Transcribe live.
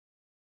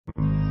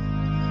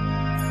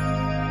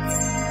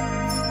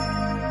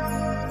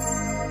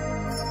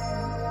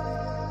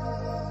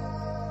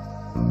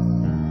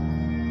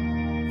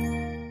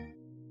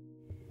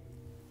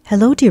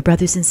Hello, dear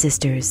brothers and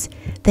sisters.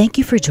 Thank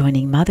you for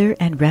joining Mother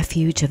and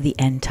Refuge of the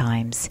End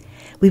Times.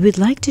 We would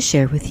like to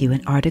share with you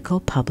an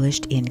article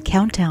published in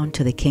Countdown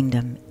to the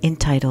Kingdom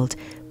entitled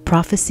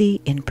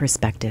Prophecy in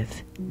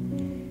Perspective.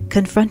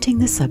 Confronting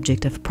the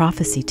subject of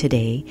prophecy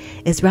today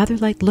is rather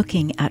like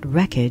looking at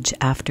wreckage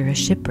after a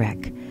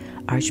shipwreck.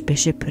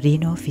 Archbishop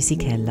Rino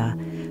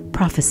Fisichella,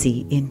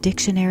 Prophecy in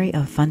Dictionary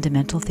of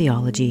Fundamental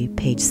Theology,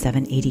 page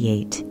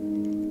 788.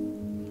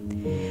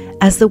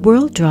 As the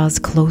world draws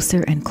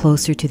closer and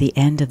closer to the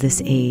end of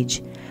this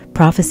age,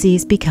 prophecy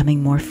is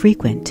becoming more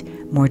frequent,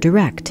 more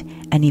direct,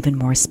 and even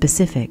more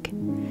specific.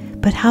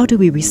 But how do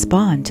we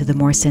respond to the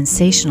more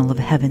sensational of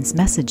heaven's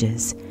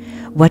messages?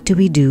 What do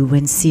we do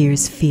when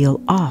seers feel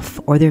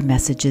off or their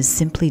messages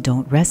simply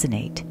don't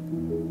resonate?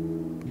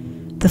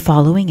 The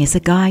following is a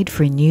guide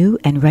for new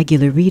and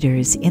regular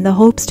readers in the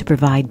hopes to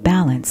provide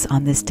balance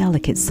on this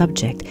delicate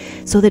subject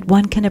so that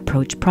one can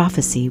approach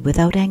prophecy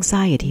without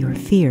anxiety or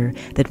fear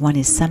that one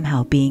is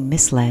somehow being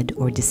misled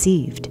or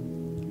deceived.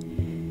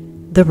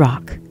 The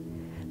rock.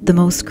 The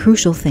most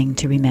crucial thing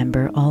to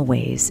remember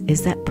always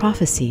is that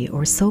prophecy,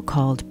 or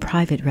so-called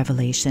private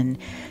revelation,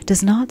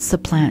 does not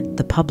supplant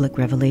the public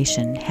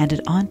revelation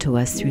handed on to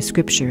us through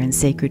Scripture and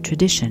sacred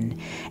tradition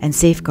and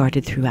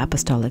safeguarded through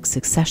apostolic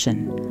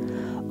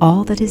succession.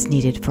 All that is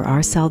needed for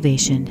our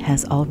salvation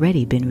has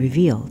already been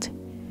revealed.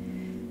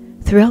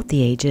 Throughout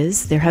the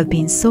ages, there have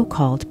been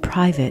so-called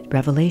private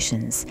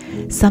revelations,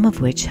 some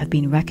of which have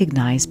been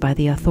recognized by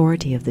the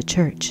authority of the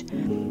Church.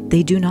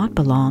 They do not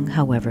belong,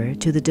 however,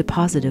 to the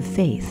deposit of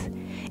faith.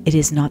 It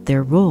is not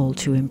their role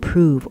to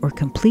improve or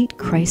complete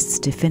Christ's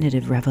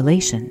definitive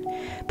revelation,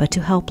 but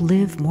to help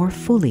live more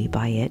fully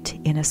by it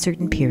in a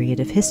certain period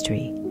of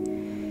history.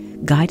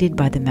 Guided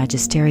by the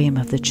magisterium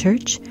of the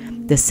Church,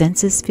 the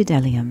sensus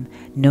fidelium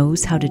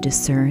knows how to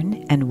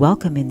discern and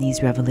welcome in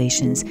these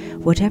revelations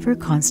whatever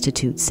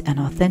constitutes an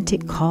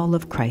authentic call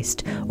of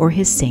Christ or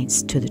his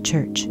saints to the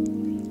Church.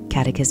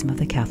 Catechism of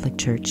the Catholic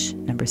Church,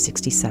 number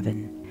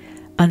 67.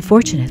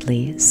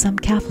 Unfortunately, some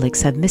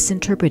Catholics have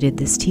misinterpreted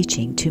this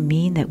teaching to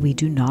mean that we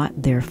do not,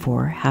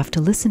 therefore, have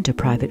to listen to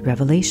private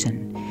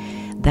revelation.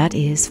 That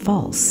is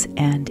false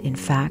and, in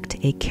fact,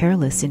 a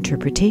careless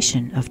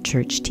interpretation of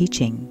Church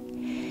teaching.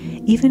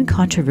 Even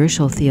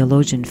controversial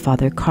theologian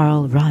Father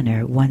Karl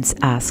Rahner once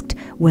asked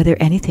whether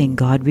anything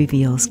God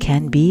reveals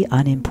can be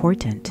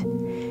unimportant.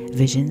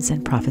 Visions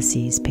and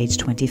Prophecies, page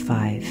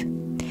 25.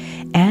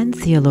 And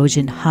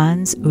theologian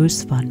Hans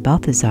Urs von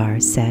Balthasar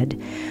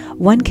said,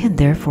 "One can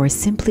therefore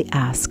simply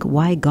ask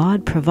why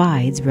God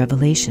provides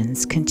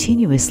revelations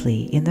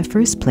continuously in the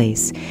first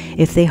place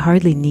if they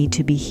hardly need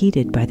to be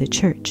heeded by the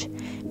Church."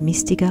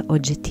 Mystica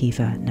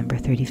Oggettiva, number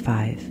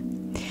 35.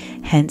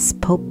 Hence,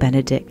 Pope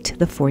Benedict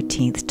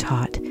XIV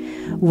taught,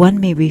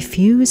 one may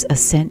refuse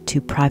assent to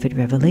private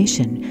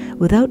revelation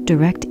without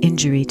direct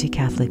injury to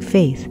Catholic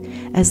faith,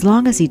 as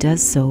long as he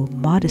does so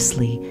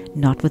modestly,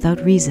 not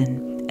without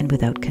reason, and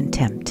without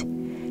contempt.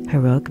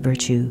 Heroic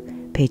Virtue,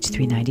 page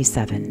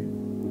 397.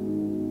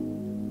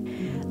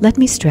 Let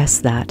me stress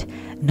that,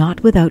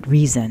 not without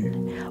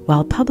reason,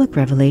 while public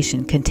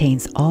revelation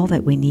contains all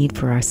that we need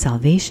for our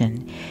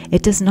salvation,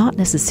 it does not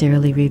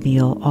necessarily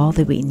reveal all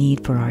that we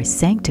need for our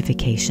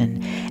sanctification,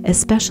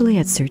 especially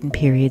at certain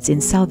periods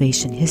in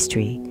salvation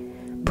history.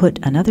 Put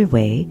another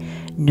way,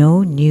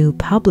 no new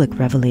public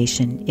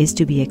revelation is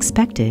to be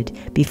expected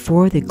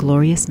before the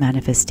glorious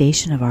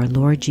manifestation of our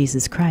Lord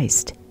Jesus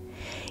Christ.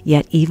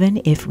 Yet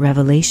even if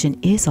revelation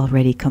is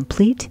already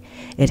complete,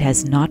 it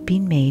has not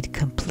been made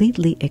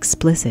completely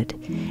explicit.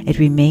 It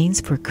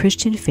remains for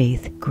Christian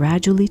faith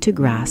gradually to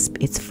grasp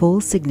its full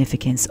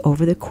significance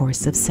over the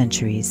course of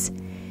centuries.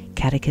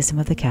 Catechism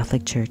of the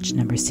Catholic Church,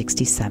 number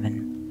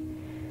 67.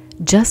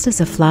 Just as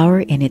a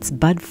flower in its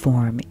bud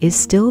form is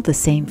still the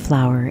same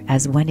flower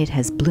as when it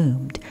has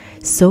bloomed,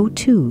 so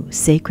too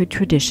sacred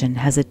tradition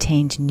has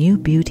attained new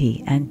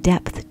beauty and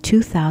depth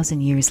 2,000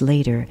 years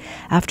later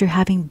after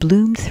having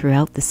bloomed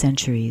throughout the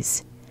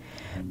centuries.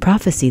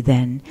 Prophecy,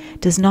 then,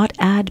 does not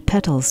add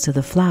petals to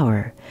the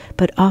flower,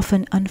 but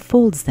often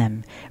unfolds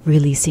them,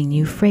 releasing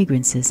new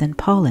fragrances and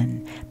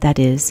pollen, that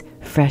is,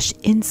 fresh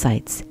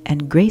insights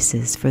and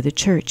graces for the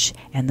Church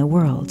and the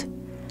world.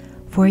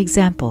 For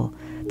example,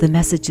 the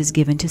messages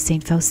given to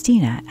St.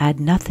 Faustina add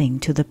nothing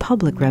to the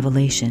public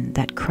revelation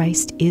that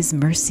Christ is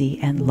mercy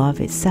and love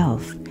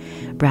itself.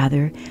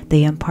 Rather,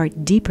 they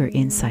impart deeper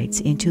insights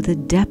into the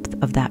depth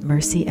of that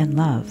mercy and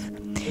love,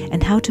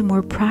 and how to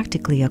more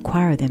practically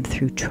acquire them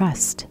through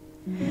trust.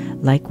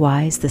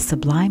 Likewise, the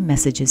sublime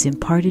messages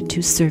imparted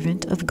to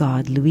servant of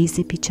God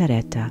Luisa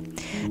Piccarreta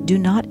do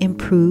not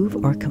improve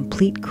or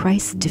complete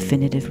Christ's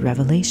definitive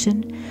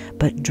revelation,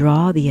 but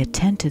draw the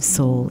attentive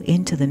soul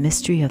into the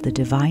mystery of the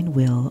divine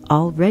will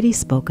already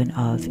spoken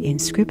of in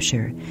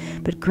Scripture,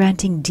 but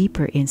granting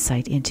deeper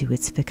insight into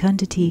its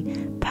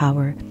fecundity,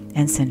 power,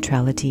 and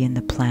centrality in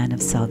the plan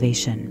of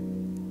salvation.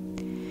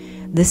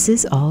 This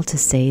is all to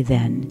say,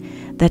 then,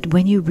 that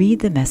when you read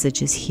the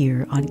messages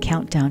here on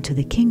Countdown to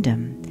the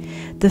Kingdom,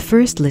 the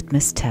first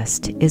litmus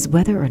test is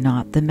whether or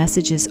not the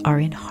messages are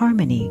in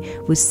harmony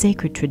with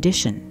sacred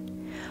tradition.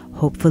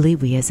 Hopefully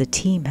we as a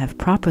team have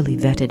properly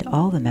vetted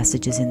all the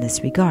messages in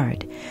this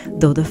regard,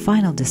 though the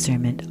final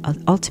discernment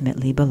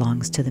ultimately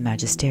belongs to the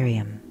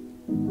magisterium.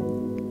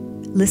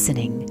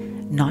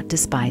 Listening, not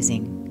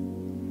despising.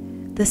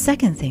 The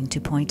second thing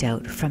to point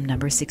out from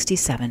number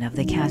 67 of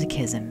the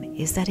Catechism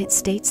is that it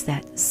states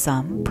that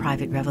some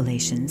private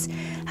revelations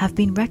have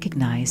been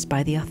recognized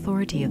by the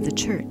authority of the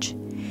Church.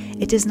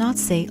 It does not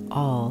say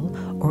all,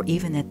 or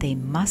even that they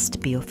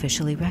must be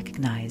officially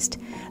recognized,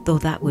 though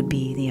that would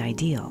be the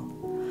ideal.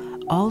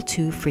 All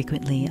too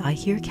frequently I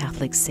hear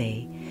Catholics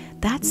say,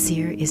 "That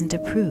seer isn't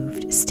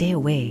approved, stay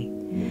away."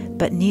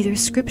 But neither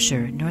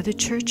Scripture nor the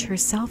Church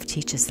herself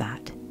teaches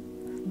that.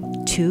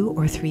 2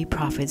 or 3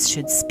 prophets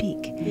should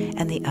speak,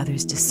 and the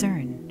others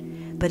discern.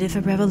 But if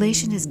a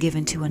revelation is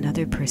given to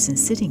another person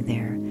sitting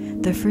there,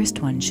 the first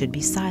one should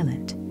be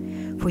silent.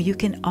 For you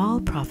can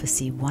all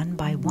prophesy one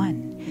by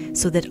one,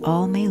 so that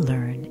all may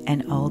learn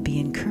and all be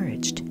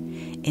encouraged.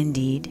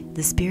 Indeed,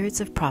 the spirits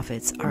of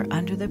prophets are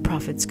under the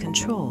prophet's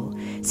control,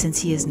 since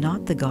he is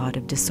not the God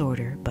of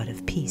disorder, but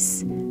of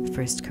peace.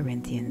 1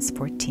 Corinthians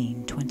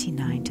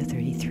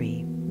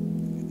 14:29-33.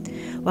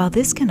 While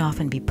this can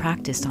often be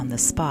practiced on the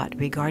spot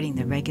regarding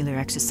the regular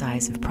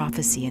exercise of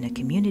prophecy in a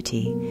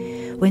community,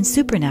 when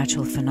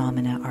supernatural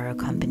phenomena are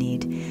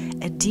accompanied,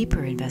 a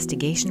deeper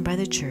investigation by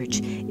the Church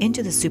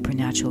into the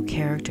supernatural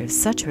character of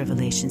such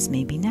revelations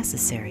may be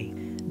necessary.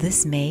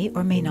 This may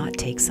or may not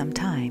take some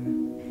time.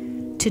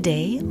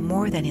 Today,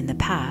 more than in the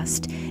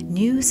past,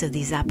 news of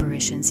these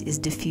apparitions is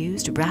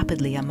diffused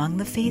rapidly among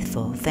the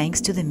faithful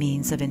thanks to the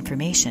means of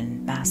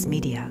information, mass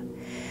media.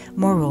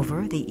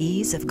 Moreover, the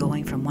ease of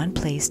going from one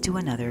place to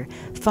another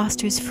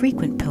fosters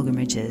frequent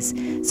pilgrimages,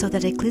 so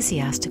that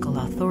ecclesiastical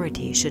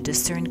authority should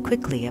discern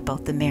quickly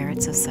about the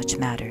merits of such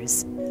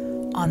matters.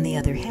 On the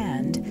other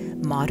hand,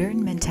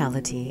 modern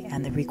mentality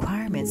and the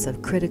requirements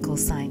of critical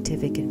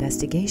scientific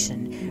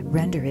investigation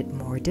render it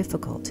more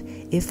difficult,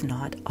 if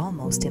not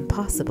almost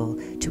impossible,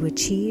 to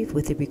achieve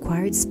with the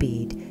required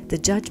speed the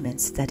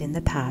judgments that in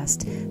the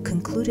past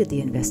concluded the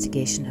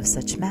investigation of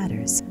such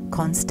matters.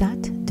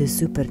 Constat de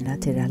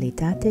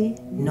supernaturalitate,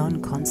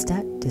 non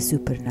constat de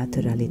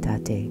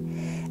supernaturalitate,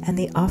 and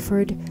they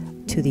offered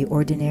to the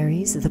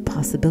ordinaries the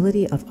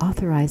possibility of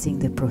authorizing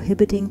the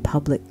prohibiting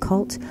public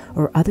cult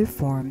or other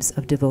forms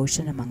of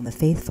devotion among the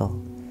faithful.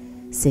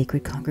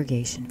 Sacred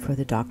Congregation for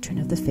the Doctrine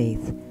of the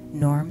Faith,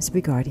 Norms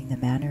regarding the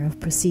manner of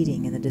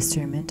proceeding in the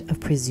discernment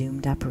of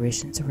presumed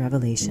apparitions or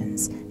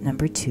revelations,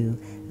 number 2,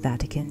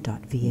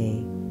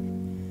 Vatican.va.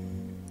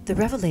 The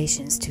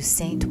revelations to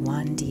Saint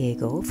Juan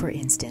Diego, for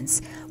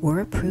instance, were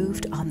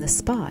approved on the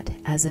spot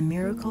as a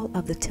miracle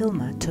of the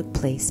tilma took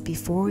place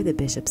before the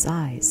bishop's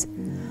eyes.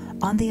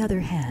 On the other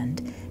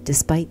hand,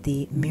 despite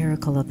the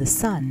miracle of the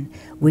sun,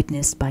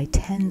 witnessed by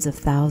tens of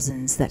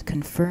thousands that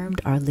confirmed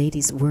Our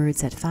Lady's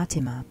words at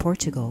Fatima,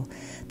 Portugal,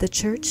 the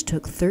Church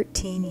took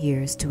 13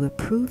 years to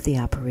approve the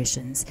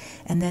apparitions,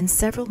 and then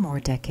several more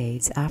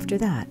decades after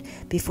that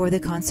before the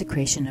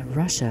consecration of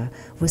Russia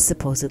was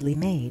supposedly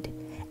made.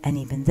 And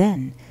even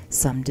then,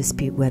 some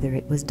dispute whether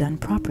it was done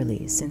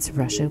properly, since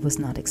Russia was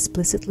not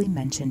explicitly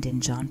mentioned in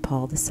John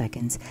Paul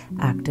II's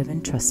Act of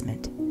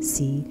Entrustment.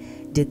 See,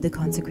 did the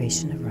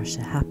consecration of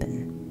Russia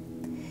happen?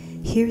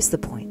 Here's the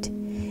point.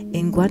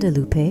 In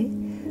Guadalupe,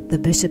 the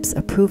bishop's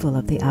approval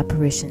of the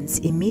apparitions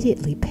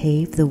immediately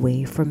paved the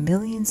way for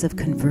millions of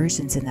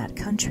conversions in that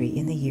country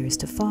in the years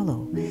to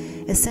follow,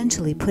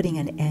 essentially putting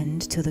an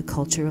end to the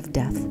culture of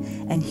death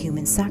and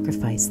human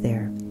sacrifice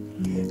there.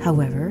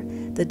 However,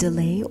 the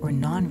delay or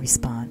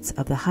non-response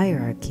of the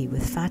hierarchy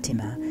with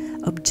Fatima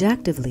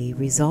objectively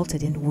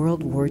resulted in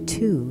World War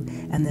II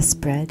and the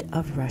spread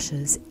of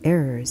Russia's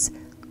errors,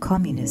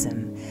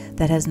 communism,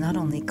 that has not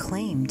only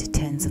claimed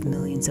tens of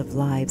millions of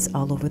lives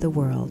all over the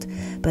world,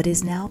 but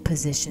is now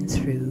positioned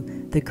through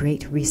the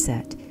Great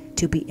Reset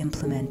to be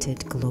implemented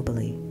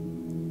globally.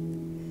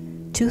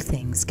 2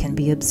 things can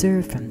be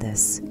observed from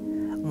this.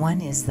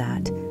 One is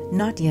that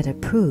not yet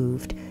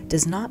approved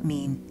does not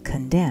mean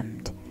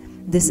condemned.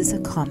 This is a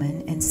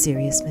common and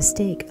serious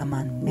mistake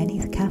among many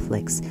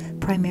Catholics,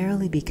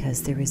 primarily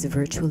because there is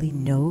virtually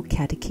no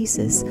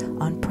catechesis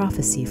on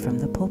prophecy from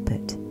the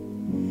pulpit.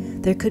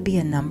 There could be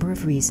a number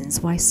of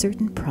reasons why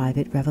certain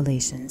private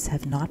revelations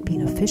have not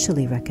been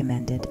officially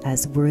recommended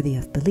as worthy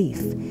of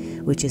belief,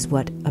 which is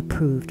what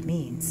approved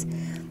means.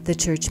 The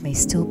Church may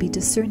still be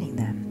discerning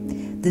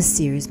them. The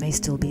seers may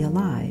still be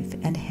alive,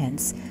 and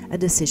hence a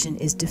decision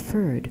is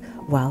deferred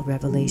while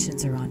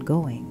revelations are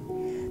ongoing.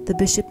 The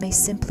bishop may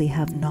simply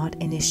have not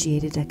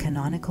initiated a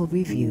canonical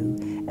review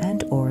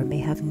and or may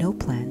have no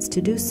plans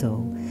to do so,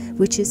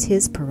 which is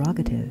his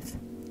prerogative.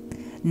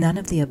 None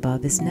of the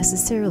above is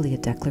necessarily a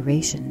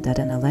declaration that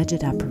an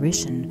alleged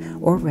apparition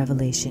or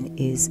revelation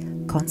is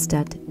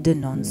constat de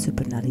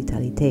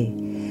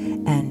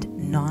non-supernatualité and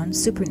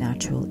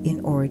non-supernatural in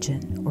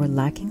origin or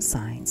lacking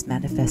signs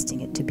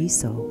manifesting it to be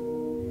so.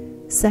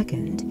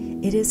 Second,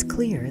 it is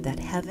clear that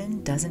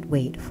heaven doesn't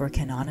wait for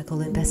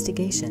canonical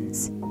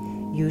investigations.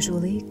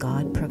 Usually,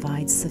 God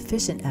provides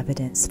sufficient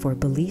evidence for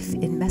belief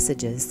in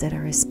messages that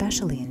are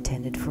especially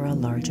intended for a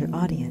larger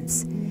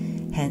audience.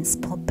 Hence,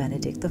 Pope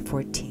Benedict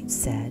XIV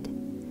said,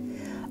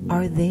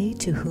 "Are they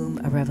to whom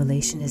a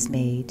revelation is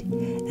made,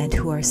 and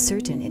who are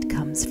certain it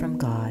comes from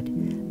God,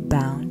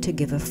 bound to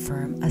give a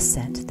firm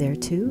assent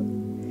thereto?"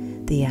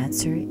 The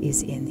answer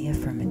is in the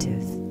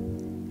affirmative.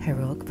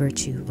 Heroic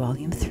Virtue,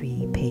 Volume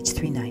 3, page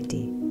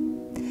 390.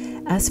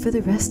 As for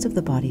the rest of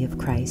the body of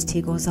Christ,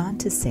 he goes on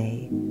to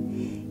say,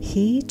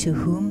 "He to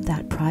whom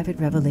that private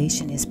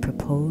revelation is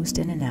proposed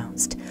and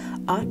announced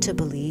ought to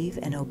believe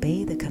and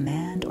obey the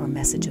command or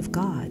message of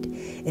God,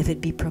 if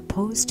it be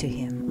proposed to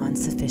him on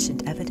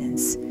sufficient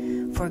evidence.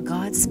 For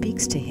God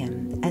speaks to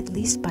him, at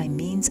least by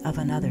means of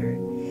another,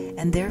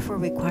 and therefore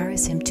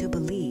requires him to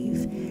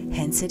believe.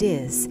 Hence it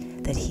is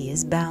that he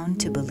is bound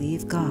to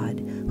believe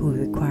God, who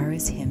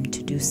requires him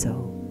to do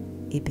so."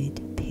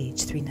 Ibid,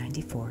 page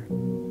 394.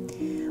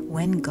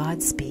 When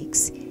God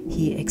speaks,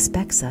 he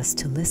expects us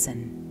to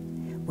listen.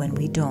 When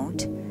we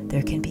don't,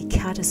 there can be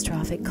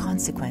catastrophic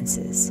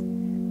consequences.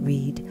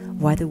 Read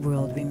Why the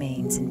World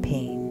Remains in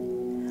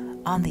Pain.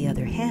 On the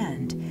other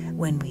hand,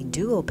 when we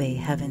do obey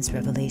heaven's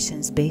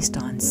revelations based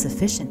on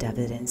sufficient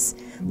evidence,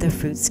 the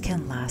fruits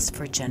can last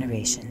for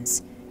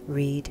generations.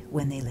 Read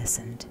When They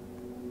Listened.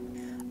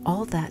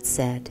 All that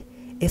said,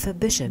 if a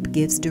bishop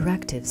gives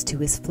directives to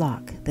his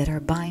flock that are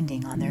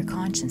binding on their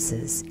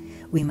consciences,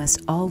 we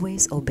must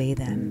always obey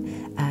them,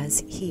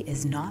 as he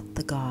is not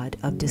the God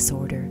of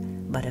disorder,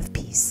 but of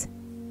peace.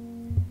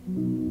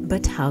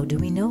 But how do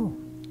we know?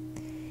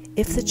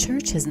 If the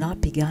Church has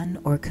not begun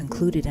or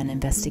concluded an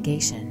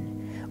investigation,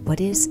 what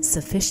is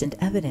sufficient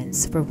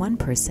evidence for one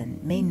person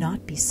may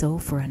not be so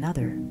for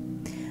another.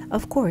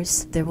 Of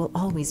course, there will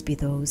always be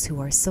those who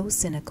are so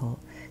cynical,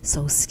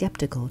 so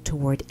skeptical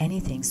toward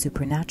anything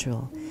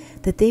supernatural,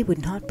 that they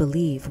would not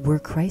believe were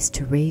Christ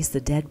to raise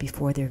the dead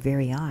before their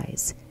very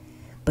eyes.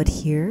 But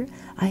here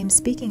I am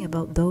speaking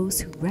about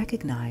those who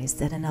recognize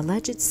that an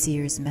alleged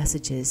seer's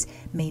messages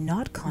may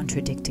not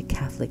contradict a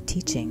Catholic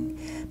teaching,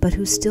 but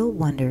who still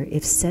wonder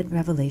if said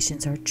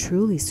revelations are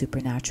truly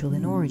supernatural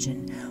in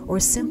origin or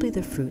simply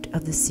the fruit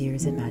of the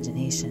seer's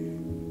imagination.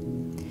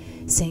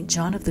 St.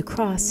 John of the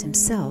Cross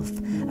himself,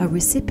 a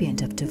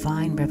recipient of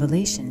divine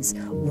revelations,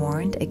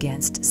 warned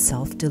against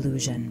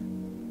self-delusion.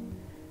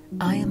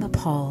 "I am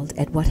appalled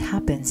at what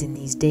happens in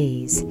these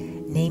days,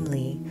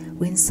 namely,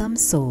 when some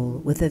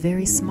soul with the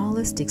very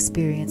smallest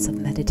experience of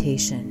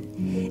meditation,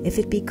 if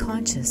it be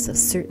conscious of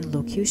certain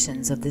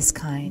locutions of this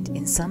kind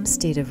in some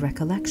state of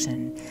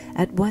recollection,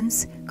 at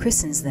once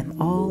christens them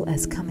all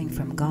as coming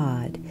from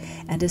God,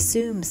 and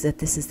assumes that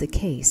this is the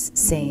case,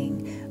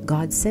 saying,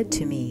 'God said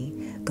to me,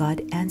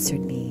 God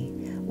answered me,'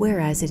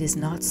 whereas it is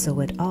not so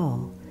at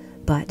all.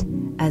 But,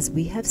 as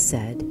we have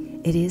said,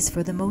 it is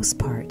for the most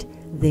part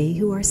they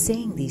who are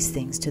saying these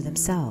things to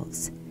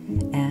themselves.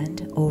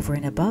 And, over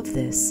and above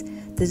this,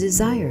 the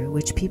desire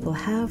which people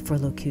have for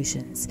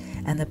locutions,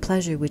 and the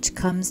pleasure which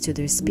comes to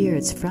their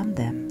spirits from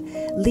them,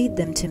 lead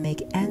them to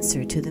make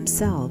answer to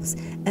themselves,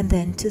 and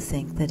then to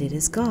think that it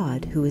is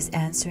God who is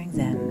answering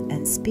them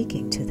and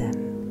speaking to them."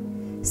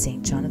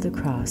 St. John of the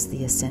Cross,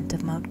 The Ascent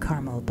of Mount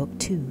Carmel, Book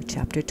 2,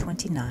 Chapter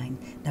 29,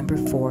 number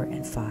 4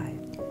 and 5.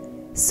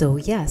 So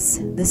yes,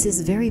 this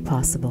is very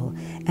possible,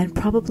 and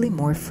probably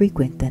more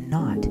frequent than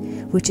not,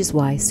 which is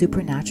why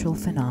supernatural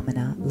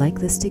phenomena like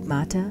the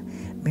stigmata,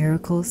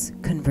 miracles,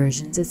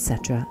 conversions,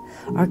 etc.,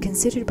 are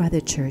considered by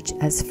the Church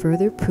as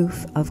further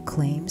proof of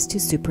claims to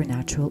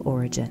supernatural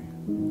origin.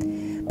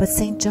 But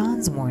St.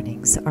 John's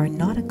warnings are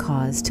not a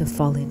cause to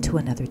fall into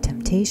another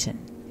temptation: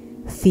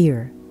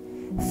 fear.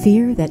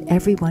 Fear that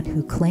everyone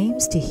who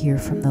claims to hear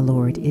from the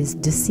Lord is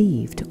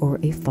deceived or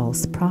a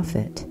false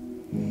prophet.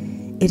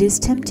 It is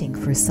tempting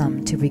for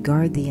some to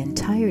regard the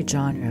entire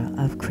genre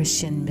of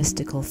Christian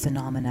mystical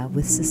phenomena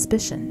with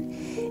suspicion,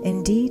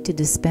 indeed to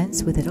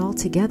dispense with it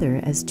altogether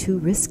as too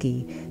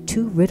risky,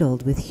 too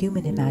riddled with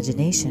human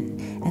imagination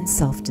and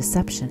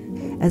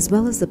self-deception, as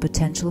well as the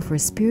potential for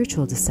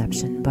spiritual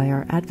deception by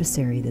our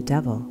adversary the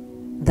devil.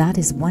 That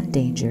is one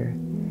danger.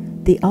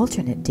 The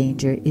alternate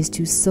danger is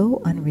to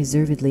so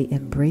unreservedly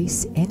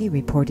embrace any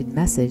reported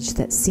message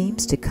that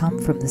seems to come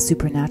from the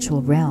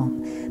supernatural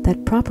realm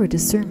that proper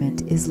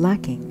discernment is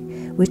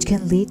lacking, which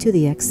can lead to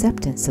the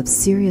acceptance of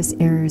serious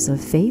errors of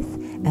faith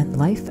and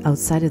life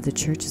outside of the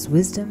Church's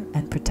wisdom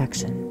and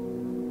protection.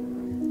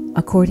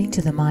 According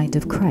to the mind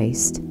of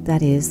Christ,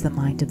 that is, the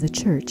mind of the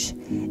Church,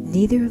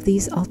 neither of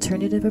these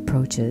alternative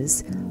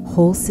approaches,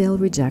 wholesale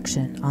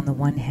rejection on the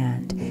one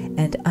hand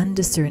and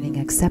undiscerning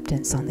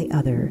acceptance on the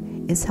other,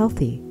 is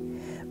healthy.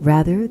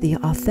 Rather, the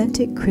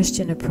authentic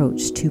Christian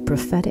approach to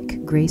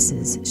prophetic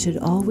graces should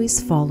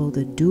always follow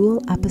the dual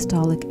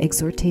apostolic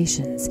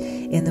exhortations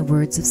in the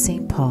words of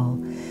St. Paul: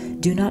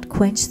 "Do not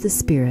quench the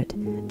spirit,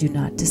 do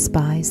not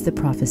despise the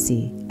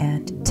prophecy,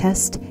 and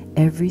test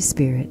every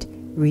spirit,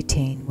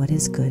 retain what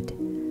is good."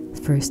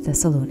 1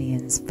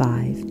 Thessalonians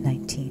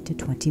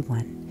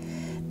 5:19-21.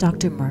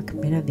 Dr. Marc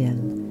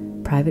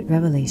Miraville, Private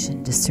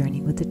Revelation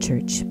Discerning with the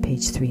Church,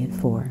 page 3 and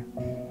 4.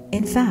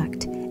 In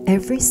fact,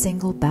 Every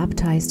single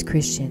baptized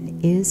Christian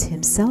is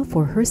himself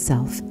or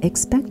herself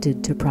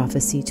expected to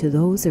prophesy to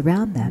those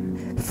around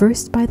them,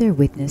 first by their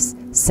witness,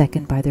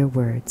 second by their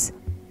words.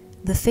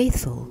 The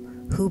faithful,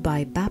 who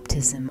by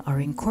baptism are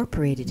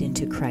incorporated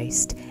into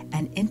Christ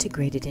and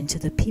integrated into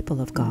the people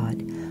of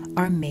God,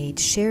 are made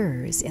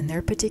sharers in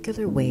their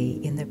particular way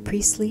in the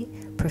priestly,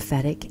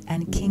 prophetic,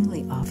 and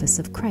kingly office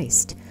of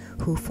Christ,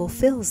 who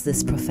fulfills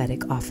this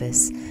prophetic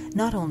office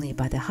not only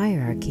by the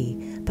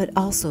hierarchy, but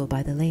also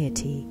by the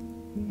laity.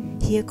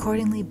 He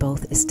accordingly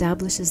both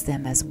establishes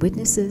them as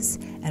witnesses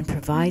and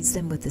provides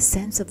them with the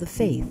sense of the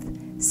faith,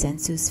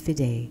 sensus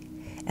fidei,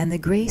 and the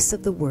grace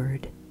of the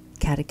word,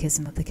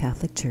 Catechism of the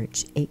Catholic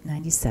Church,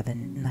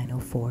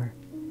 897-904.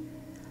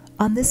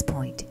 On this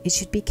point, it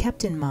should be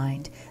kept in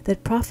mind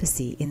that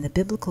prophecy in the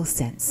biblical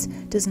sense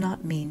does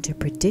not mean to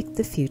predict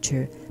the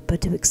future,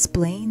 but to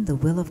explain the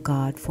will of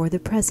God for the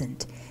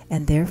present,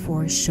 and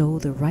therefore show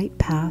the right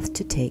path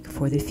to take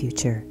for the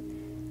future.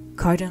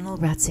 Cardinal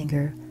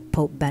Ratzinger,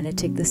 Pope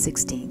Benedict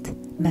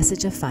XVI,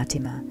 Message of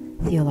Fatima,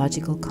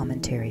 Theological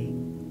Commentary,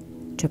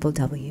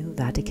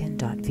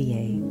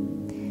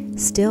 www.vatican.va.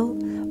 Still,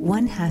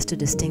 one has to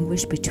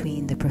distinguish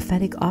between the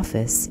prophetic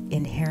office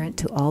inherent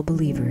to all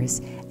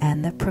believers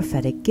and the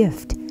prophetic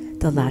gift,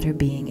 the latter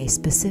being a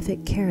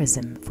specific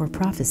charism for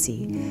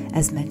prophecy,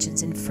 as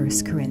mentioned in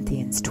 1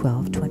 Corinthians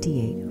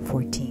 12:28,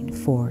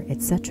 14:4,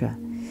 etc.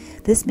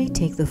 This may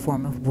take the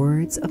form of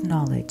words of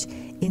knowledge,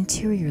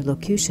 interior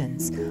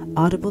locutions,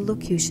 audible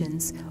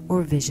locutions,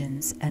 or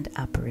visions and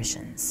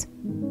apparitions.